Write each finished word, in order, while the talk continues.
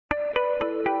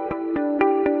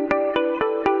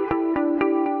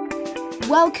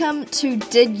Welcome to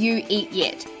Did You Eat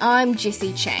Yet? I'm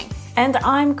Jessie Chang. And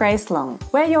I'm Grace Long.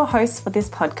 We're your hosts for this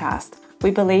podcast.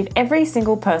 We believe every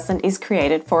single person is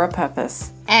created for a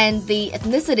purpose. And the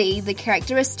ethnicity, the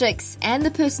characteristics, and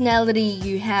the personality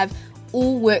you have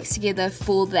all works together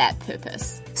for that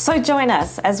purpose. So join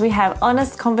us as we have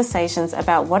honest conversations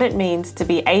about what it means to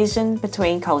be Asian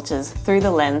between cultures through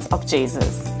the lens of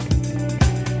Jesus.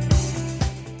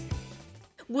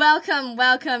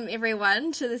 Welcome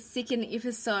everyone to the second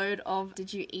episode of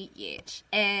Did You Eat Yet?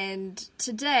 And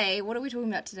today, what are we talking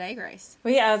about today, Grace?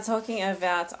 We are talking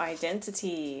about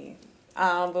identity.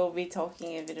 We'll be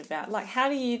talking a bit about, how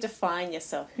do you define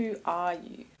yourself? Who are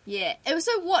you? Yeah.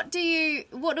 So what do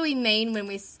we mean when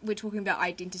we're talking about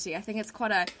identity? I think it's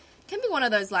can be one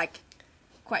of those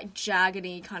quite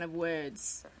jargony kind of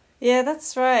words. Yeah,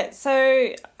 that's right.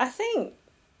 So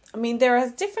there are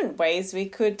different ways we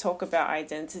could talk about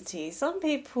identity. Some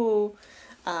people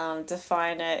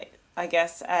define it, I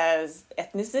guess, as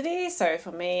ethnicity. So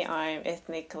for me, I'm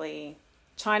ethnically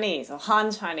Chinese or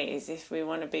Han Chinese, if we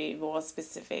want to be more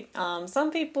specific. Some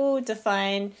people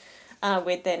define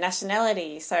with their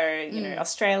nationality, so,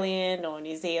 Australian or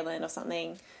New Zealand or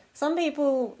something. Some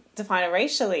people define it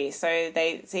racially, so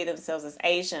they see themselves as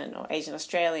Asian or Asian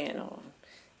Australian or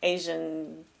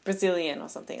Asian Brazilian or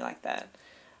something like that.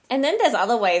 And then there's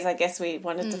other ways, I guess, we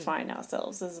want to define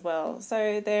ourselves as well.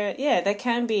 So there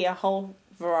can be a whole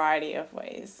variety of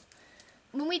ways.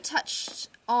 When we touched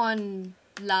on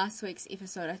last week's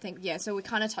episode, I think, so we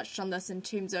kind of touched on this in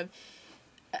terms of,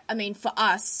 for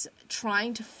us,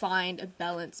 trying to find a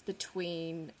balance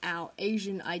between our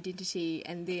Asian identity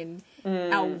and then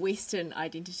our Western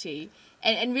identity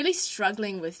and really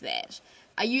struggling with that.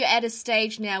 Are you at a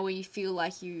stage now where you feel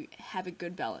like you have a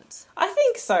good balance? I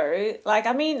think so.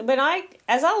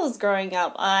 As I was growing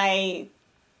up, I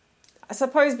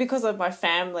suppose because of my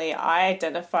family, I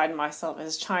identified myself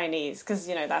as Chinese because,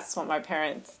 that's what my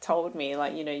parents told me.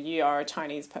 You are a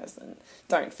Chinese person.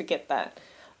 Don't forget that.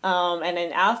 And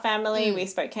in our family, we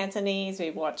spoke Cantonese, we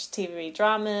watched TV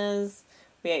dramas,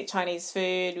 we ate Chinese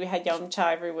food, we had yum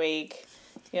cha every week.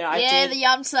 The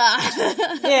yum cha.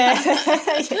 yeah,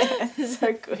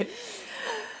 so good.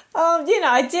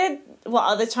 I did what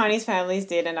other Chinese families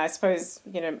did, and I suppose,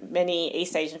 many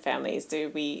East Asian families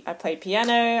do. I played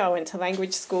piano, I went to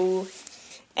language school,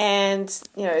 and,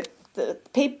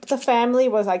 the family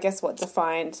was, I guess, what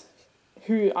defined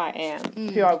who I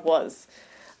am, who I was.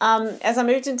 As I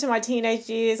moved into my teenage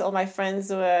years, all my friends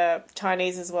were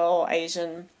Chinese as well, or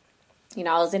Asian.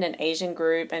 I was in an Asian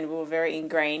group and we were very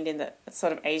ingrained in the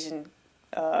sort of Asian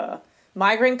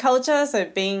migrant culture. So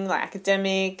being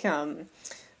academic,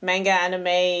 manga,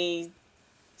 anime,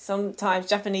 sometimes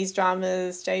Japanese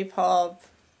dramas, J-pop,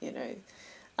 So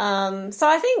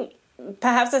I think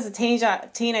perhaps as a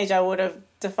teenager I would have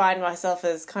defined myself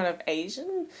as kind of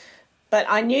Asian. But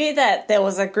I knew that there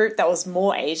was a group that was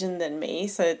more Asian than me,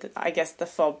 so I guess the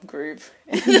FOB group.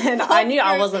 And then I knew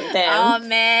I wasn't them. Oh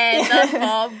man, the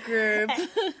FOB group.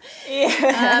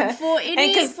 Yeah. For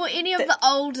any of the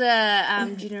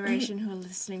older generation who are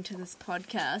listening to this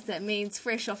podcast, that means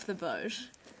fresh off the boat.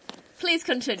 Please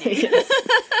continue. Yes.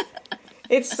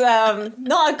 It's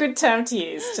not a good term to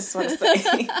use, just want to say.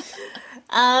 So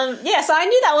I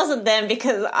knew that wasn't them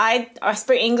because I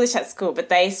spoke English at school, but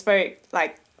they spoke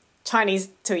Chinese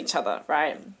to each other,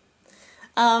 right?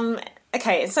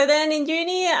 Okay, so then in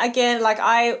uni, again,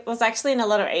 I was actually in a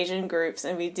lot of Asian groups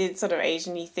and we did sort of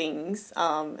Asian-y things.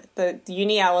 The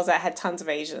uni I was at had tons of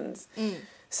Asians.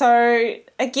 So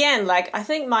again, I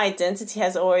think my identity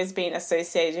has always been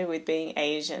associated with being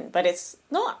Asian, but it's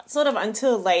not sort of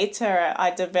until later I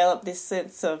developed this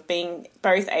sense of being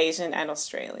both Asian and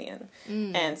Australian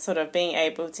and sort of being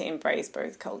able to embrace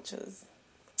both cultures.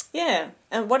 Yeah,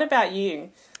 and what about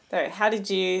you? So how did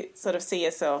you sort of see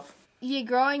yourself? Yeah,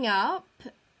 growing up,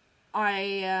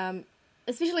 I,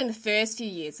 especially in the first few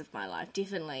years of my life,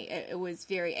 definitely, it was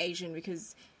very Asian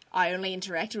because I only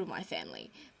interacted with my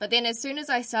family. But then as soon as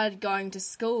I started going to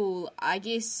school, I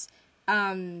guess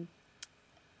I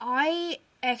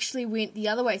actually went the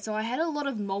other way. So I had a lot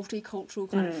of multicultural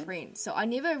kind of friends. So I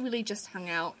never really just hung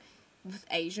out with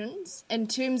Asians. In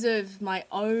terms of my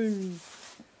own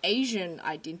Asian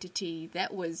identity,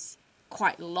 that was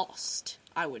quite lost,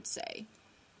 I would say.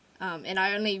 And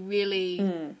I only really,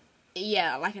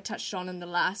 like I touched on in the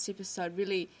last episode,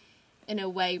 really, in a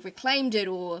way, reclaimed it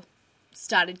or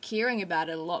started caring about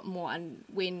it a lot more and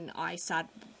when I started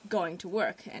going to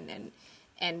work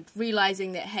and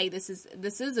realizing that, hey, this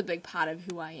is a big part of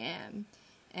who I am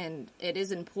and it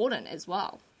is important as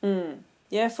well.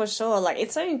 Yeah, for sure.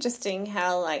 It's so interesting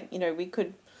how, we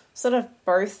could sort of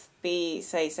both be,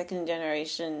 say, second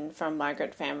generation from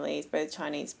migrant families, both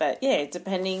Chinese. But yeah,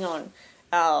 depending on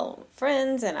our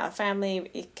friends and our family,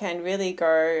 it can really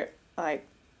go like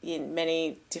in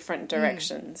many different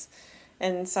directions.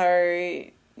 And so,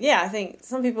 yeah, I think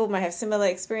some people may have similar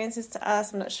experiences to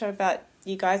us. I'm not sure about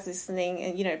you guys listening,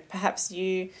 and, you know, perhaps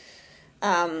you,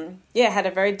 had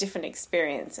a very different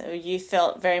experience. You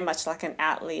felt very much like an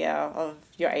outlier of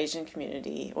your Asian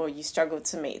community, or you struggled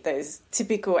to meet those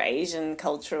typical Asian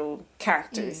cultural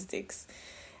characteristics.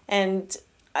 And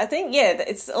I think,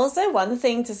 it's also one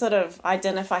thing to sort of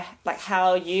identify, like,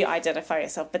 how you identify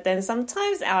yourself, but then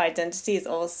sometimes our identity is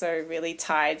also really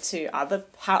tied to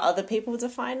how other people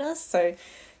define us. So,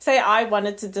 say I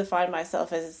wanted to define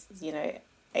myself as, you know,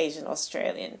 Asian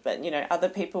Australian, but, you know, other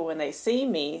people, when they see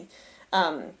me,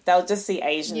 they'll just see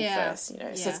Asian first, you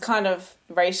know. So it's kind of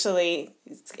racially,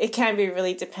 it can be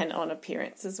really dependent on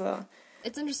appearance as well.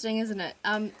 It's interesting, isn't it?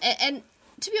 And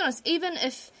to be honest, even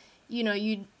if, you know,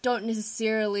 you don't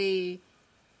necessarily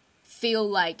feel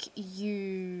like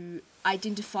you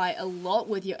identify a lot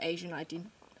with your Asian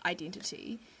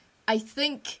identity, I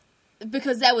think,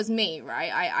 because that was me, right?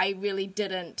 I really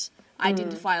didn't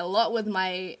identify a lot with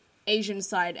my Asian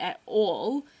side at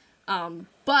all,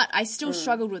 but I still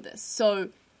struggled with this. So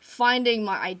finding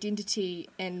my identity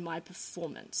in my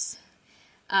performance,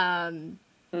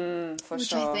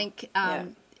 which I think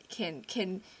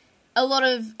can a lot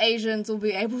of Asians will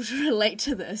be able to relate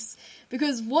to this,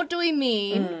 because what do we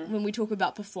mean when we talk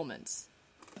about performance?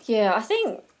 Yeah, I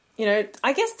think, you know,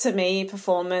 I guess to me,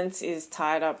 performance is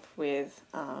tied up with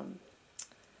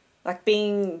like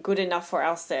being good enough for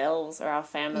ourselves or our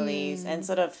families, and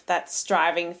sort of that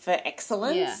striving for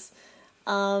excellence.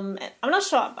 I'm not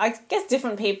sure. I guess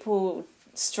different people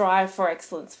strive for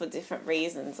excellence for different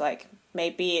reasons. Like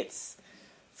maybe it's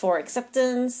for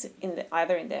acceptance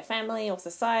either in their family or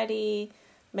society.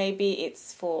 Maybe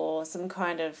it's for some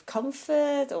kind of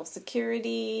comfort or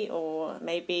security, or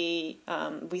maybe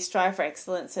we strive for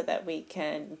excellence so that we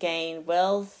can gain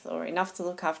wealth or enough to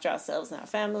look after ourselves and our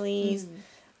families,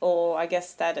 or I guess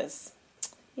status.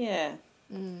 Yeah.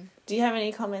 Do you have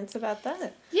any comments about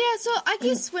that? Yeah, so I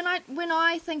guess when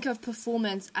I think of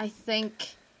performance, I think,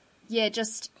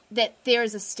 just that there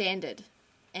is a standard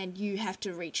and you have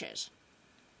to reach it.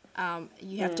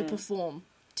 You have to perform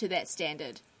to that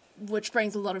standard, which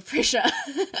brings a lot of pressure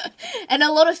and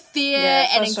a lot of fear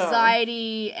and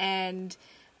anxiety. And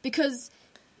because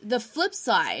the flip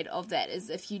side of that is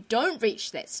if you don't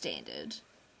reach that standard,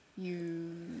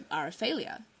 you are a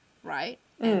failure, right?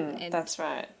 And that's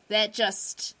right. That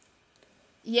just,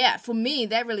 for me,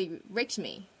 that really wrecked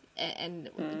me and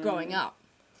growing up.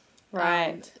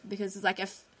 Right. Because it's like,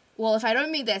 if I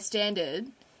don't meet that standard,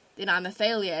 then I'm a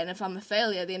failure. And if I'm a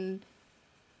failure, then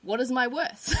what is my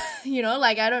worth? You know,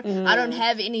 like I don't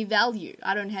have any value.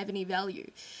 I don't have any value.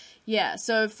 Yeah.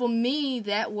 So for me,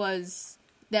 that was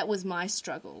my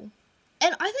struggle.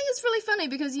 And I think it's really funny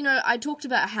because, you know, I talked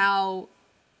about how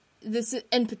this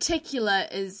in particular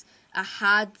is a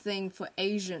hard thing for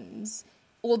Asians,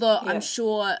 although I'm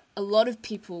sure a lot of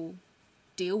people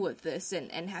deal with this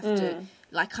and have to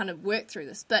like kind of work through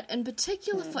this. But in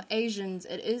particular for Asians,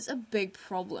 it is a big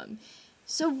problem.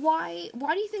 So why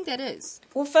do you think that is?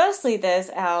 Well, firstly, there's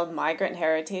our migrant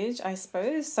heritage, I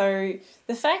suppose. So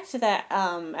the fact that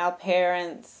our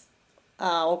parents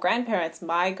or grandparents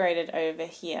migrated over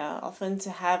here, often to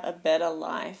have a better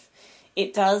life,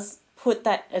 it does put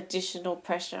that additional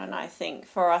pressure on, I think,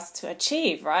 for us to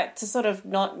achieve, right? To sort of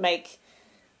not make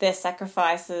their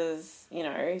sacrifices, you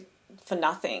know, for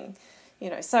nothing. You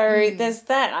know, so there's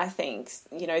that, I think.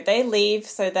 You know, they leave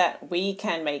so that we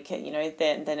can make it, you know,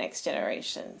 the next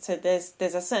generation. So there's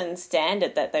a certain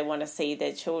standard that they want to see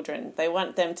their children. They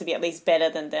want them to be at least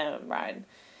better than them, right?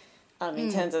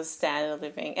 In terms of standard of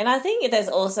living. And I think there's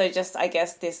also just, I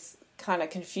guess, this kind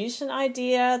of Confucian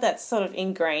idea that's sort of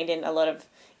ingrained in a lot of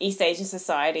East Asian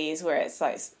societies, where it's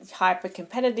like hyper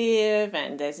competitive,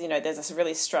 and there's a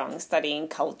really strong studying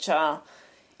culture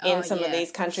in some of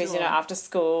these countries, you know, after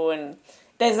school, and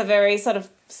there's a very sort of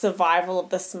survival of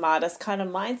the smartest kind of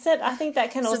mindset. I think that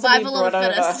can also be brought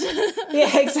over.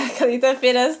 Yeah, exactly, the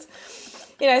fittest.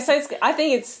 You know, so I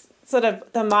think it's sort of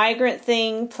the migrant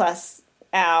thing plus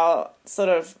our sort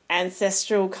of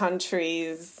ancestral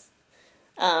countries'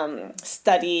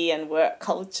 study and work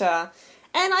culture.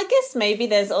 And I guess maybe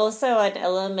there's also an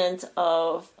element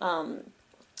of,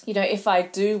 you know, if I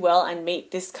do well and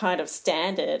meet this kind of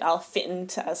standard, I'll fit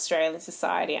into Australian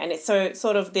society. And it's so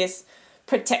sort of this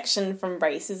protection from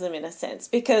racism in a sense,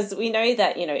 because we know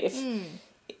that, you know, if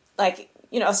like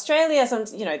Australia,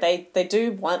 they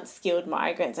do want skilled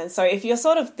migrants. And so if you're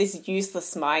sort of this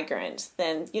useless migrant,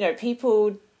 then,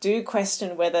 people do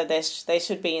question whether they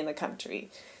should be in the country.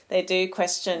 They do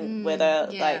question whether,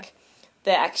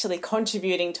 they're actually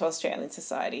contributing to Australian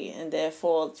society. And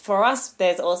therefore, for us,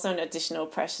 there's also an additional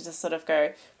pressure to sort of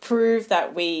prove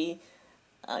that we,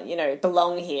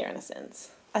 belong here in a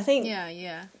sense. I think...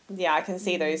 Yeah, I can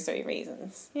see those three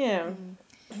reasons. Yeah.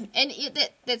 And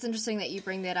that's interesting that you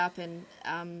bring that up, and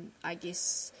I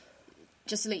guess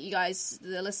just to let you guys,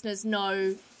 the listeners,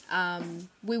 know,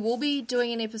 we will be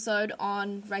doing an episode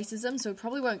on racism, so we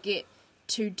probably won't get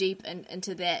too deep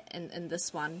into that in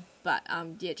this one, but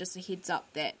just a heads up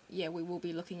that we will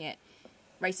be looking at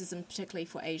racism, particularly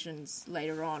for Asians,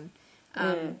 later on.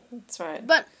 That's right.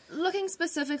 But looking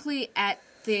specifically at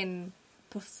then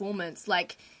performance,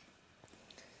 like,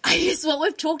 I guess what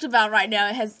we've talked about right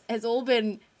now has all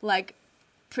been, like,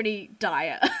 pretty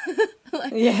dire.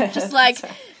 Just like,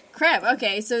 right. Crap,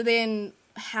 okay, so then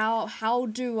how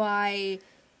do I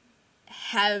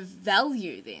have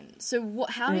value then? So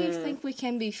how do you think we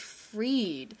can be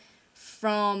freed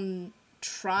from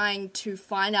trying to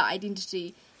find our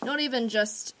identity, not even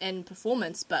just in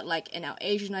performance, but, like, in our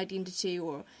Asian identity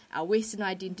or our Western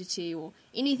identity or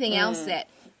anything else that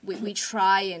we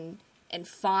try and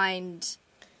find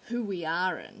who we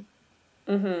are in?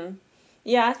 Mm-hmm.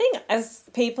 Yeah, I think as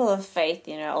people of faith,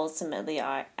 ultimately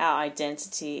our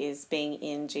identity is being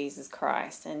in Jesus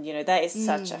Christ. And, that is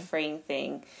such a freeing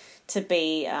thing to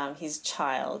be his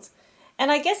child.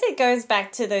 And I guess it goes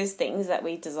back to those things that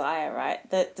we desire, right?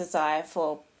 The desire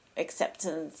for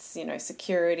acceptance,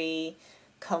 security,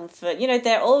 comfort.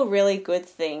 They're all really good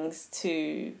things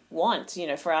to want,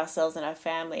 for ourselves and our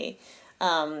family.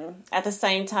 At the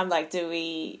same time, like,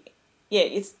 they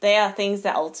are things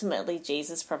that ultimately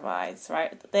Jesus provides,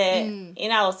 right? They're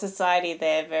in our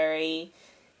society,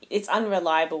 it's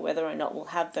unreliable whether or not we'll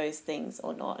have those things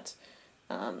or not.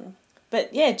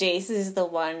 But Jesus is the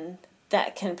one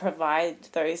that can provide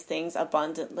those things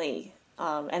abundantly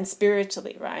and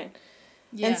spiritually, right?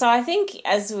 Yeah. And so I think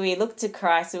as we look to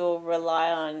Christ, we will rely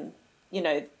on,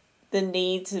 the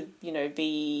need to,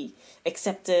 be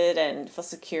accepted and for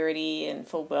security and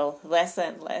for wealth less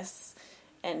and less,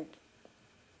 and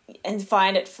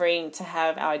find it freeing to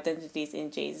have our identities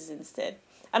in Jesus instead.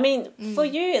 I mean, for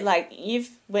you, like,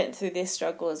 you've went through this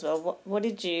struggle as well. What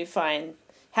did you find?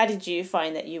 How did you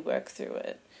find that you worked through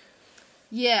it?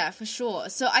 Yeah, for sure.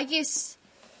 So I guess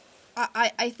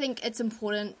I think it's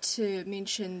important to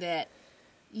mention that,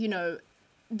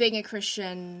 being a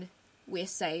Christian, we're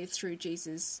saved through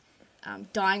Jesus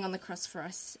dying on the cross for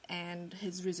us and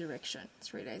his resurrection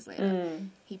 3 days later.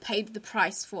 He paid the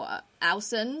price for our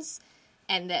sins,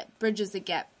 and that bridges the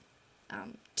gap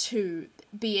to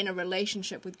be in a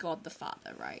relationship with God the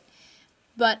Father, right?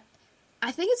 But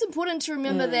I think it's important to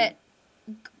remember that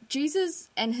Jesus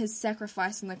and his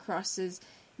sacrifice on the cross is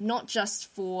not just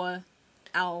for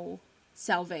our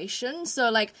salvation. So,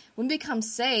 like, when we become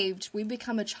saved, we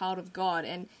become a child of God,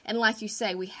 and like you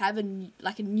say, we have a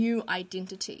new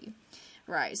identity,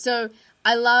 right? So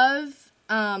I love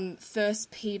 1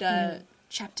 Peter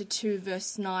chapter 2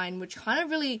 verse 9, which kind of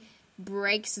really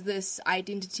breaks this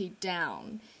identity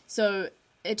down. So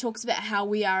it talks about how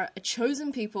we are a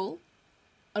chosen people,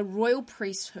 a royal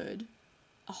priesthood,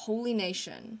 a holy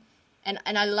nation, and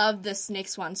I love this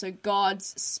next one. So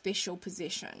God's special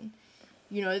possession.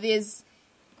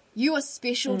 You are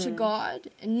special to God,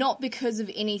 not because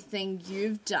of anything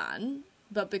you've done,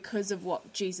 but because of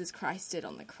what Jesus Christ did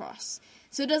on the cross.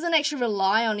 So it doesn't actually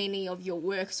rely on any of your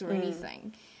works or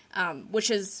anything, which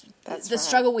is the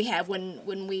struggle we have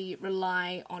when we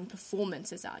rely on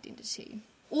performance as our identity.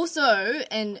 Also,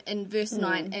 in verse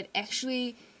 9, it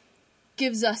actually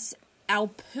gives us our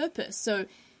purpose. So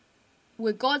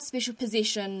we're God's special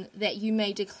possession, that you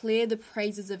may declare the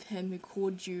praises of him who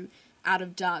called you out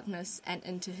of darkness and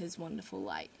into his wonderful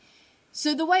light.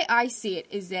 So the way I see it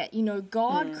is that,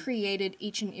 God created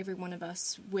each and every one of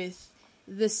us with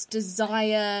this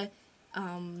desire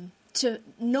to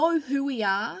know who we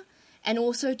are, and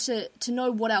also to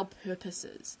know what our purpose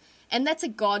is. And that's a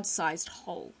God-sized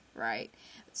whole, right?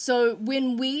 So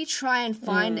when we try and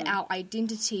find our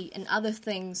identity in other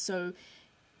things, so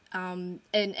in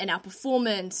our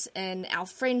performance, in our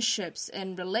friendships,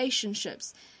 and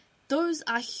relationships, those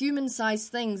are human-sized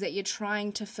things that you're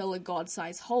trying to fill a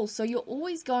God-sized hole. So you're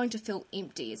always going to feel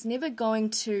empty. It's never going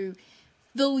to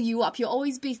fill you up. You'll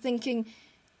always be thinking,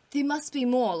 there must be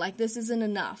more, like this isn't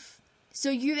enough. So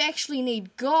you actually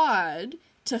need God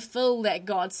to fill that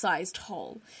God-sized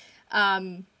hole.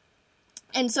 And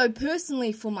so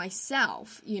personally for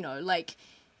myself,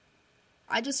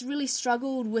 I just really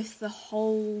struggled with the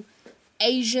whole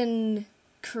Asian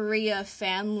Korea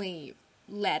family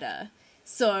ladder.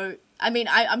 So, I mean,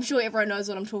 I'm sure everyone knows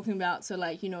what I'm talking about. So,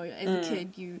 like, you know, as a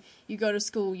kid, you go to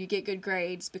school, you get good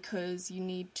grades because you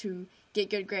need to get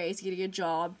good grades, get a good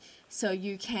job, so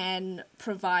you can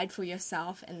provide for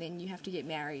yourself, and then you have to get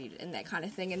married and that kind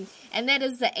of thing. And that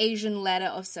is the Asian ladder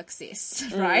of success,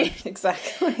 right?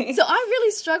 Exactly. So I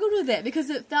really struggled with that because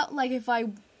it felt like if I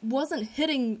wasn't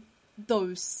hitting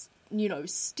those, you know,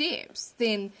 steps,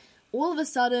 then all of a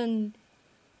sudden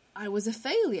I was a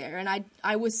failure, and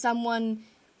I was someone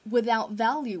without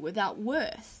value, without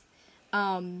worth.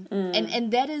 And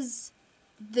that is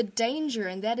the danger,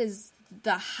 and that is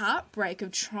the heartbreak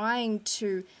of trying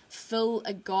to fill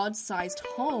a God-sized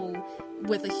hole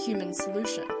with a human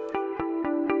solution.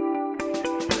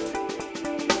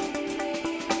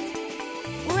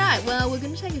 Alright, well, we're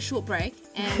going to take a short break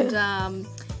and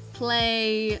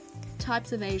play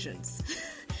Types of Asians.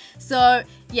 So,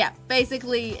 yeah,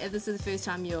 basically, if this is the first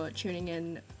time you're tuning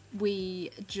in,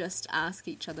 we just ask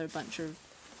each other a bunch of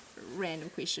random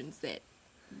questions that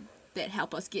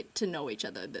help us get to know each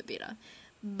other a bit better,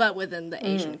 but within the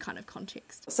Asian kind of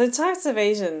context. So types of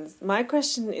Asians. My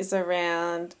question is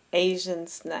around Asian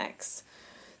snacks.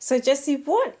 So Jessie,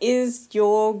 what is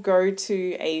your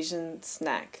go-to Asian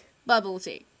snack? Bubble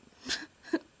tea.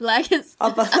 Like it's...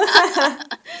 Or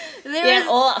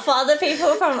for other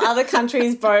people from other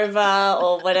countries, boba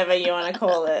or whatever you want to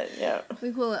call it. Yeah.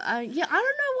 We call it... I don't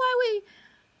know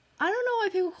why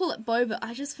people call it boba.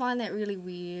 I just find that really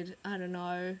weird. I don't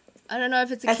know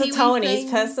if it's a Kiwi As a Taiwanese thing.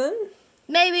 person?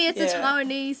 Maybe it's a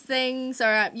Taiwanese thing. So,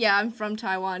 I'm from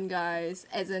Taiwan, guys.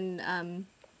 As in,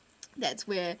 that's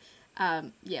where,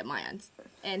 my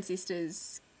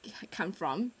ancestors come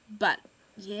from. But,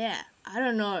 yeah, I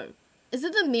don't know. Is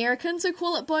it the Americans who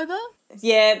call it boba?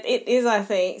 Yeah, it is, I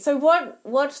think. So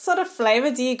what sort of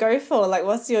flavour do you go for? Like,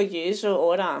 what's your usual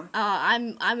order?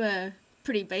 I'm a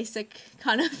pretty basic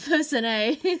kind of person,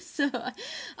 eh? So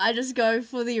I just go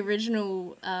for the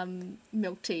original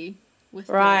milk tea with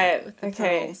the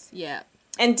pearls. Yeah.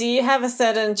 And do you have a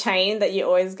certain chain that you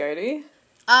always go to?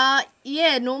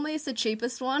 Yeah, normally it's the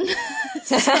cheapest one.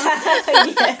 Yes.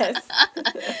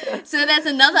 So that's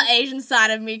another Asian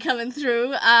side of me coming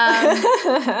through. So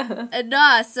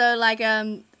like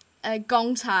a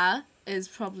Gongcha is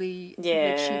probably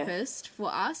the cheapest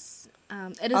for us.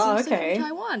 It is also from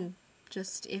Taiwan,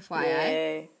 just FYI.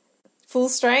 Yeah. Full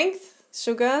strength?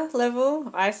 Sugar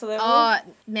level? Ice level? Oh,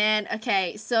 man,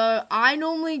 okay. So I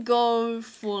normally go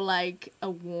for, like, a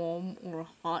warm or a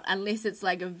hot, unless it's,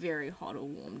 like, a very hot or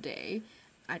warm day.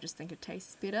 I just think it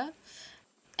tastes better.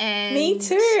 And me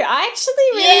too. I actually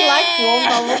really like warm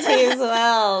bubble tea as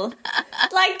well.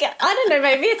 Like, I don't know,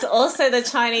 maybe it's also the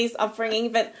Chinese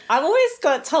upbringing, but I've always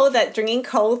got told that drinking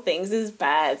cold things is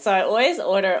bad, so I always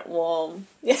order it warm.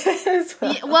 As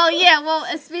well. Well,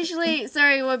 especially,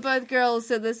 sorry, we're both girls,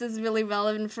 so this is really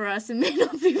relevant for us and may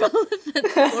not be relevant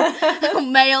for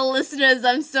male listeners,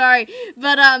 I'm sorry.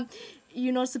 But,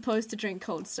 you're not supposed to drink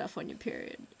cold stuff on your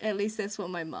period. At least that's what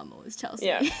my mum always tells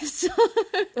me. So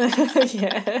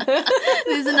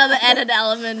there's another added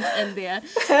element in there.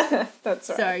 That's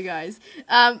right. Sorry, guys.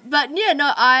 But yeah,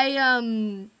 no,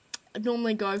 I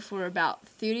normally go for about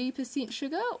 30%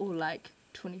 sugar or like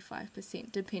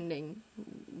 25%, depending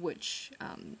which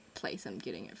place I'm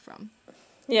getting it from.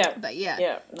 Yeah. But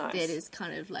yeah, nice. That is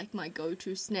kind of like my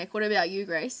go-to snack. What about you,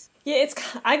 Grace? Yeah,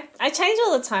 I change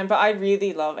all the time, but I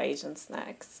really love Asian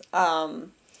snacks.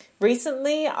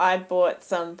 Recently, I bought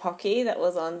some Pocky that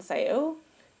was on sale.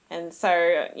 And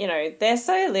so, you know, they're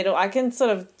so little. I can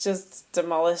sort of just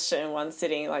demolish it in one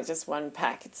sitting, like just one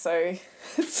pack. It's so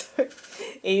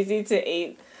easy to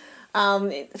eat.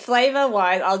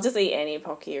 Flavour-wise, I'll just eat any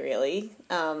Pocky, really.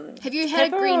 Have you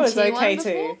had a green tea one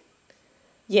before?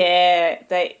 Yeah,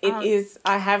 it is.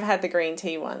 I have had the green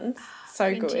tea ones. So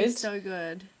green good. Tea's so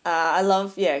good. I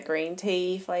love, green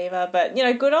tea flavour. But, you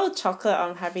know, good old chocolate,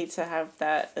 I'm happy to have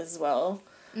that as well.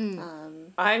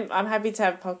 I'm happy to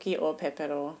have Pocky or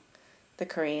Pepperidge, the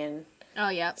Korean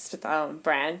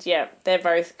brand. Yeah, they're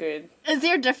both good. Is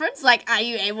there a difference? Like, are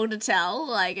you able to tell?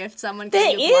 Like, if someone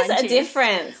there is a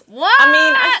difference. What? I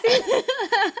mean,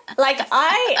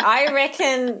 I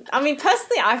reckon. I mean,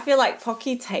 personally, I feel like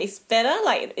Pocky tastes better.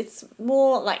 Like, it's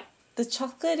more like the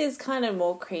chocolate is kind of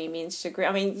more creamy and sugary.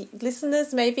 I mean,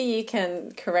 listeners, maybe you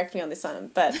can correct me on this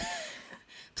one, but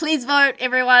please vote,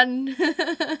 everyone.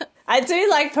 I do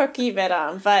like Pocky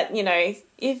better, but you know,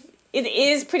 if it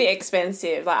is pretty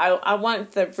expensive. Like, I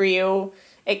want the real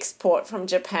export from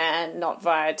Japan, not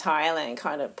via Thailand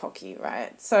kind of Pocky,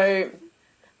 right? So,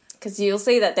 because you'll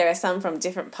see that there are some from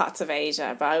different parts of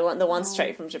Asia, but I want the one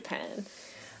straight from Japan.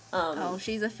 Oh,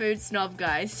 she's a food snob,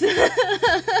 guys.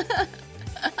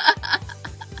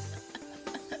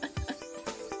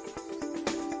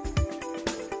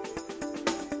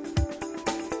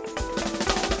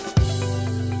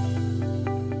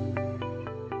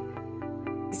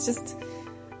 It's just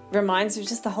reminds me of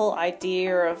just the whole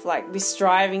idea of like we're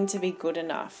striving to be good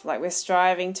enough, like we're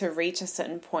striving to reach a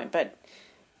certain point, but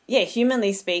yeah,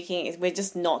 humanly speaking, we're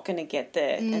just not going to get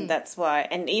there. And that's why,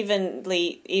 and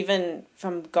even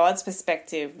from God's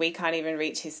perspective, we can't even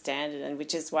reach his standard, and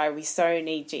which is why we so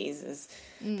need Jesus,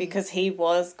 because he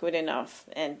was good enough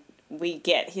and we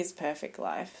get his perfect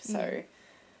life. So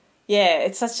yeah,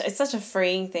 it's such a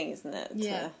freeing thing, isn't it?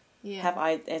 Yeah. Have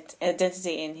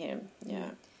identity in him. Yeah.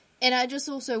 And I just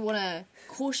also want to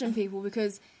caution people,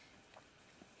 because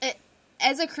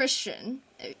as a Christian,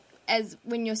 as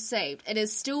when you're saved, it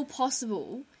is still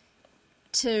possible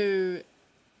to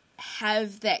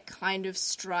have that kind of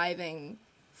striving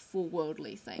for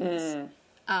worldly things.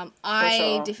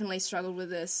 I definitely struggled with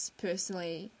this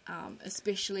personally,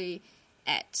 especially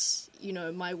at,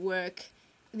 my work.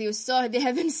 There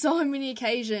have been so many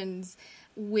occasions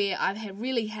where I've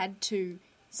really had to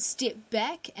step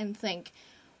back and think,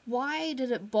 why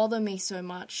did it bother me so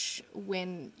much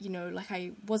when,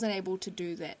 I wasn't able to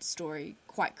do that story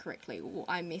quite correctly, or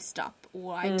I messed up,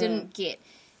 or I didn't get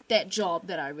that job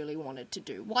that I really wanted to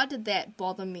do? Why did that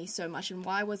bother me so much, and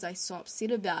why was I so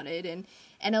upset about it? And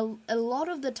a lot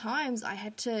of the times I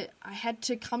had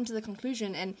to come to the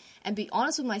conclusion and be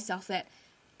honest with myself that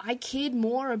I cared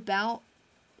more about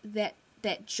that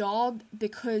job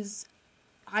because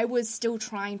I was still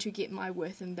trying to get my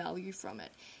worth and value from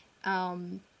it.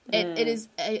 It is,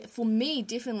 for me,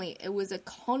 definitely, it was a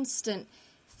constant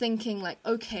thinking like,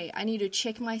 okay, I need to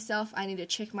check myself, I need to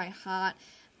check my heart.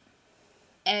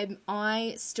 Am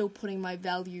I still putting my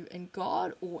value in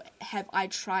God, or have I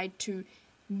tried to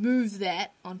move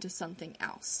that onto something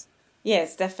else? Yeah,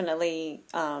 it's definitely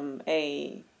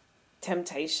a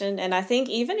temptation. And I think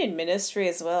even in ministry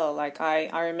as well, like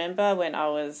I remember when I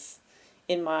was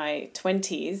in my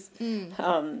 20s,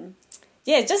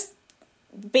 just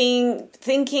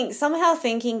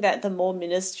thinking that the more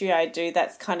ministry I do,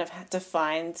 that's kind of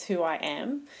defines who I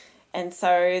am. And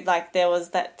so like there was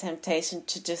that temptation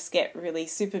to just get really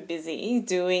super busy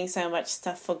doing so much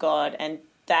stuff for God, and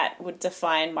that would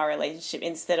define my relationship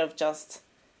instead of just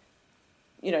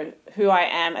who I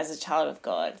am as a child of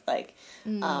God, like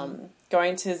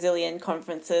going to a zillion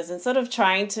conferences and sort of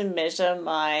trying to measure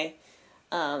my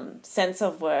sense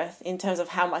of worth in terms of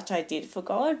how much I did for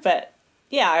God. But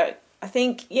yeah, I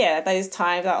think, those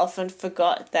times I often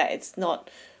forgot that it's not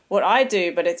what I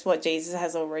do, but it's what Jesus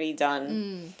has already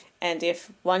done. And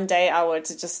if one day I were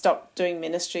to just stop doing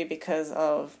ministry because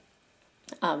of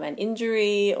an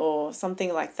injury or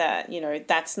something like that,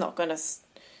 that's not going to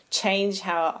change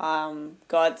how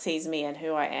God sees me and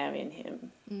who I am in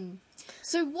him.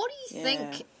 So what do you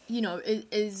think,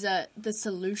 is the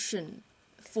solution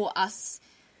for us,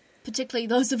 particularly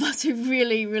those of us who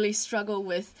really, really struggle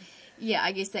with,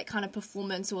 I guess that kind of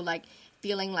performance, or like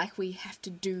feeling like we have to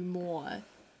do more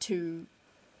to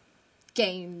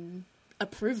gain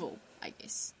approval, I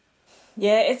guess?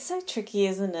 Yeah, it's so tricky,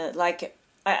 isn't it? Like,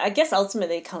 I guess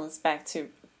ultimately it comes back to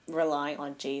relying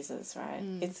on Jesus, right?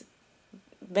 It's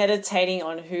meditating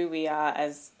on who we are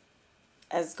as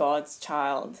God's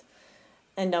child,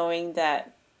 and knowing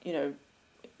that,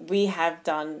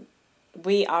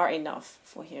 we are enough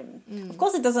for him. Of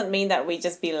course, it doesn't mean that we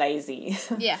just be lazy.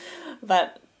 Yeah.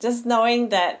 But just knowing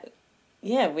that,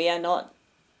 we are not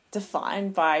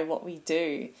defined by what we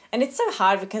do. And it's so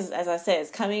hard because, as I said, it's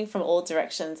coming from all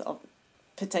directions, of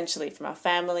potentially from our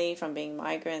family, from being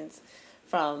migrants,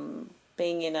 from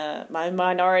being in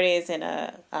minorities in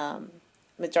a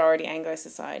majority Anglo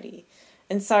society.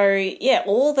 And so,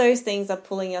 all those things are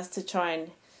pulling us to try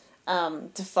and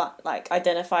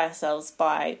identify ourselves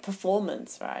by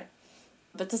performance, right?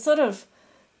 But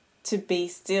to be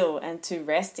still and to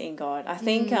rest in God. I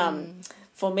think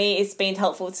for me, it's been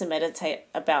helpful to meditate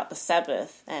about the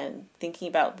Sabbath and thinking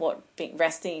about what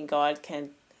resting in God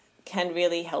can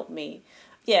really help me.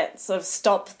 Sort of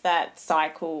stop that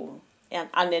cycle, an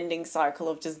unending cycle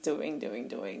of just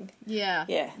doing. Yeah.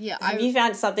 Have you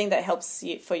found something that helps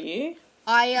for you?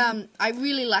 I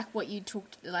really like what you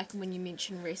talked, like when you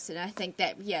mentioned rest, and I think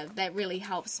that that really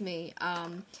helps me.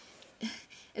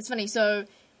 It's funny, so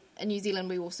in New Zealand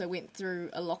we also went through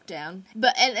a lockdown,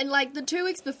 but and like the 2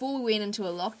 weeks before we went into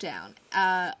a lockdown,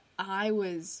 I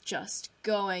was just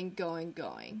going.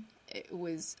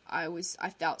 I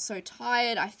felt so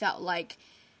tired. I felt like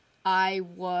I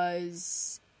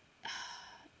was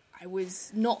I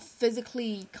was not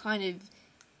physically kind of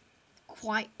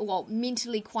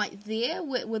mentally quite there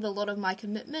with a lot of my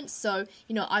commitments. So,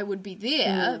 I would be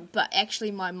there, but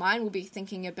actually my mind will be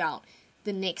thinking about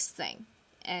the next thing.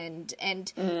 And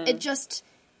it just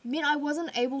meant I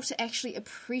wasn't able to actually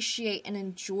appreciate and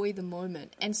enjoy the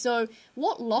moment. And so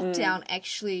what lockdown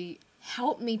actually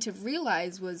helped me to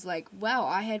realize was like, wow,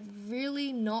 I had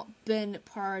really not been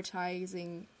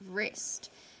prioritizing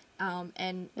rest.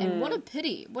 And what a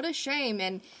pity, what a shame.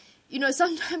 And,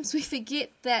 sometimes we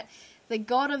forget that the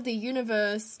God of the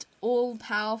universe,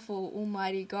 all-powerful,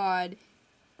 almighty God,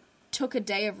 took a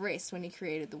day of rest when he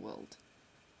created the world.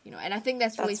 And I think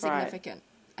that's really significant.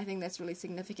 Right. I think that's really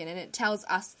significant. And it tells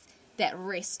us that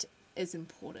rest is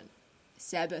important.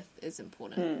 Sabbath is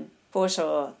important. For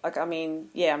sure.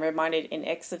 I'm reminded in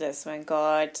Exodus when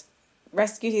God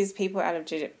rescued his people out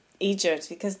of Egypt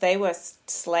because they were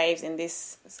slaves in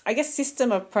this, I guess,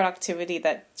 system of productivity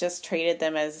that just treated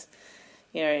them as,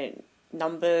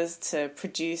 numbers to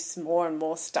produce more and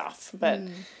more stuff. But,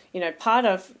 part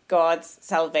of God's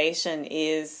salvation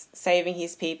is saving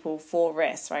his people for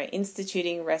rest, right?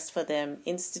 Instituting rest for them,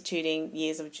 instituting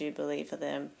years of Jubilee for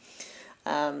them.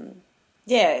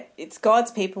 It's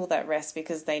God's people that rest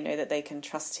because they know that they can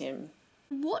trust him.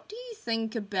 What do you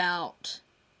think about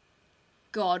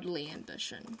godly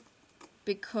ambition?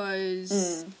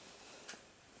 Because,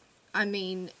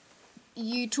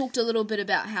 you talked a little bit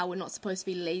about how we're not supposed to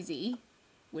be lazy,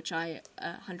 which I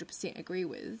 100% agree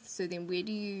with. So then where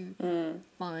do you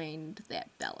find that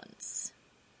balance?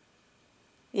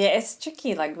 Yeah, it's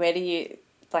tricky. Like, where do you,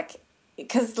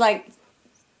 because,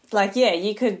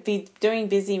 you could be doing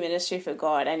busy ministry for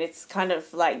God, and it's kind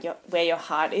of like where your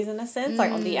heart is in a sense.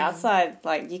 Like, on the outside,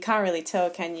 you can't really tell,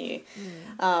 can you?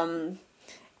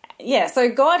 So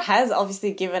God has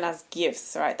obviously given us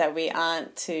gifts, right, that we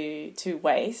aren't to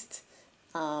waste.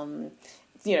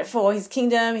 For his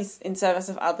kingdom, he's in service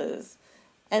of others.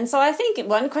 And so I think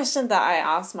one question that I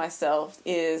ask myself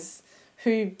is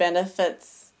who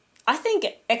benefits. I think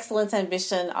excellence and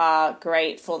ambition are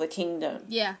great for the kingdom.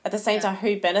 Yeah. At the same time,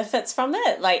 who benefits from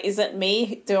it? Like, is it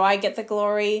me? Do I get the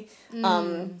glory?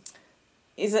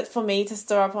 Is it for me to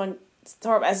store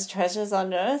up as treasures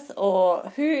on earth?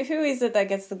 Or who is it that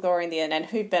gets the glory in the end, and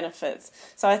who benefits?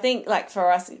 So I think,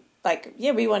 for us,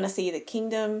 we want to see the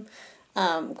kingdom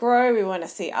grow. We want to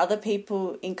see other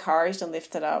people encouraged and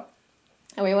lifted up,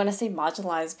 and we want to see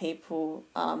marginalized people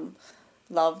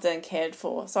loved and cared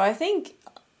for. So I think,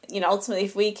 ultimately,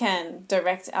 if we can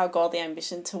direct our godly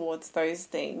ambition towards those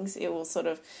things, it will sort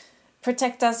of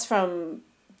protect us from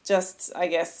just, I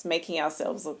guess, making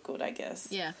ourselves look good, I guess.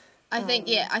 Yeah. I think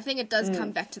it does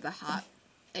come back to the heart.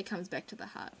 It comes back to the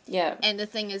heart. Yeah. And the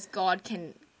thing is, God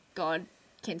can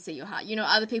see your heart.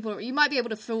 Other people, you might be able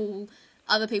to fool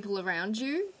other people around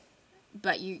you,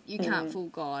 but you can't fool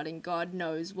God, and God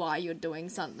knows why you're doing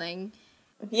something.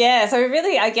 Yeah, so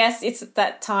really, I guess it's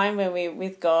that time when we're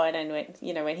with God, and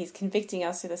when he's convicting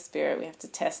us through the Spirit, we have to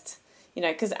test,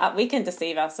 because we can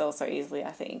deceive ourselves so easily,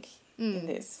 I think, in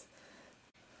this.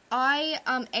 I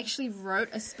actually wrote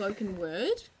a spoken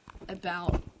word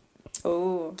about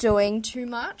Ooh. Doing too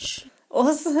much.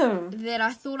 Awesome. That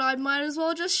I thought I might as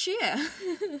well just share.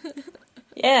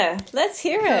 Yeah, let's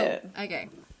hear it. Okay.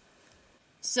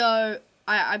 So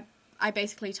I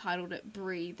basically titled it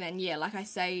Breathe, and like I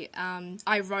say,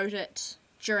 I wrote it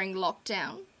during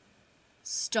lockdown.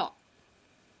 Stop.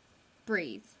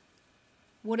 Breathe.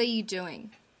 What are you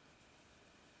doing?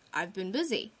 I've been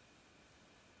busy.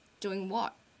 Doing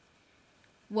what?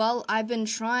 Well, I've been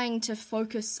trying to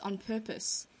focus on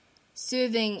purpose.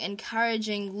 Serving,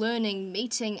 encouraging, learning,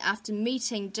 meeting after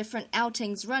meeting, different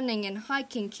outings, running and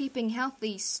hiking, keeping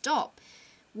healthy. Stop.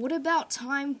 What about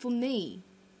time for me?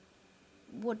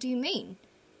 What do you mean?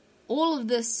 All of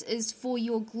this is for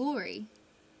your glory.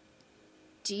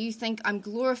 Do you think I'm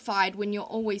glorified when you're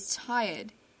always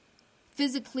tired?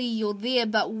 Physically you're there,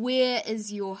 but where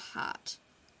is your heart?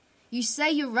 You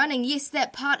say you're running. Yes,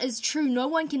 that part is true. No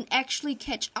one can actually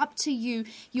catch up to you.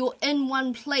 You're in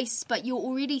one place, but you're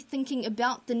already thinking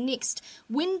about the next.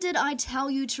 When did I tell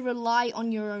you to rely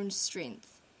on your own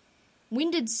strength?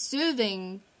 When did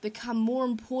serving become more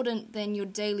important than your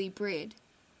daily bread?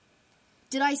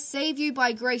 Did I save you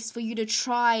by grace for you to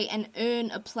try and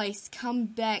earn a place? Come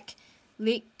back.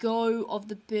 Let go of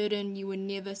the burden you were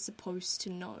never supposed to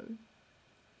know.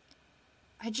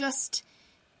 I just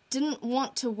didn't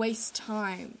want to waste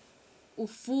time or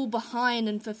fall behind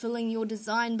in fulfilling your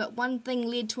design, but one thing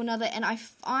led to another, and I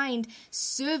find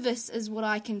service is what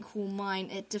I can call mine.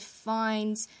 It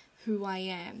defines who I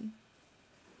am.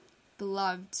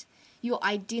 Beloved, your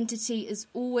identity is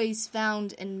always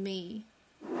found in me.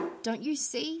 Don't you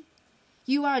see?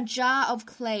 You are a jar of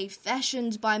clay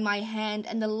fashioned by my hand,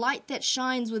 and the light that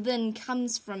shines within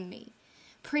comes from me.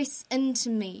 Press into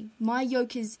me. My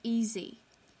yoke is easy.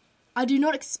 I do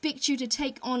not expect you to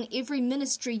take on every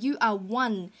ministry. You are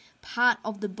one part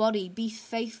of the body. Be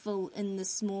faithful in the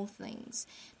small things.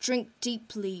 Drink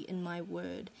deeply in my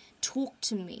word. Talk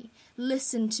to me.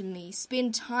 Listen to me.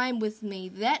 Spend time with me.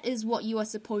 That is what you are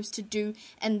supposed to do,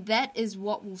 and that is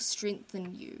what will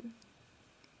strengthen you.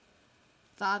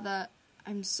 Father,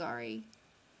 I'm sorry.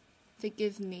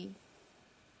 Forgive me.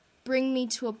 Bring me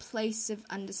to a place of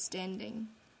understanding.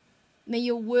 May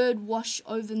your word wash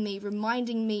over me,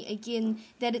 reminding me again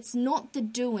that it's not the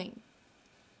doing.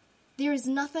 There is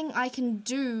nothing I can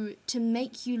do to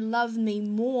make you love me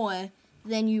more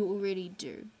than you already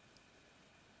do.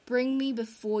 Bring me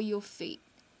before your feet.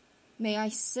 May I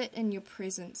sit in your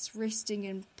presence, resting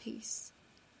in peace.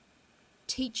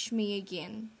 Teach me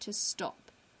again to stop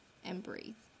and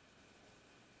breathe.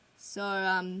 So,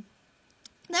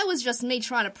 that was just me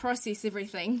trying to process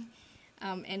everything.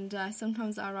 And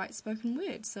sometimes I write spoken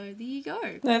words, so there you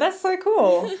go. No, that's so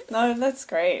cool. No, that's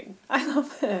great. I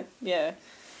love it. Yeah.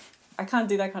 I can't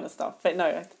do that kind of stuff, but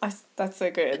no, that's so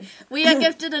good. We are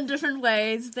gifted in different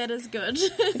ways. That is good.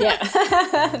 Yeah,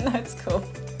 that's cool.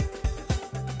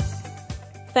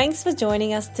 Thanks for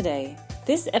joining us today.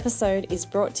 This episode is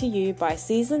brought to you by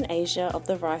Season Asia of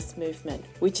the Rice Movement,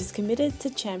 which is committed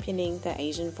to championing the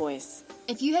Asian voice.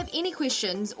 If you have any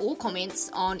questions or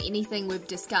comments on anything we've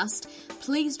discussed,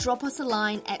 please drop us a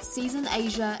line at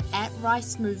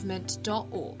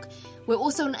seasonasia@ricemovement.org. We're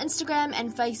also on Instagram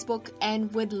and Facebook,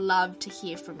 and we'd love to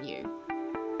hear from you.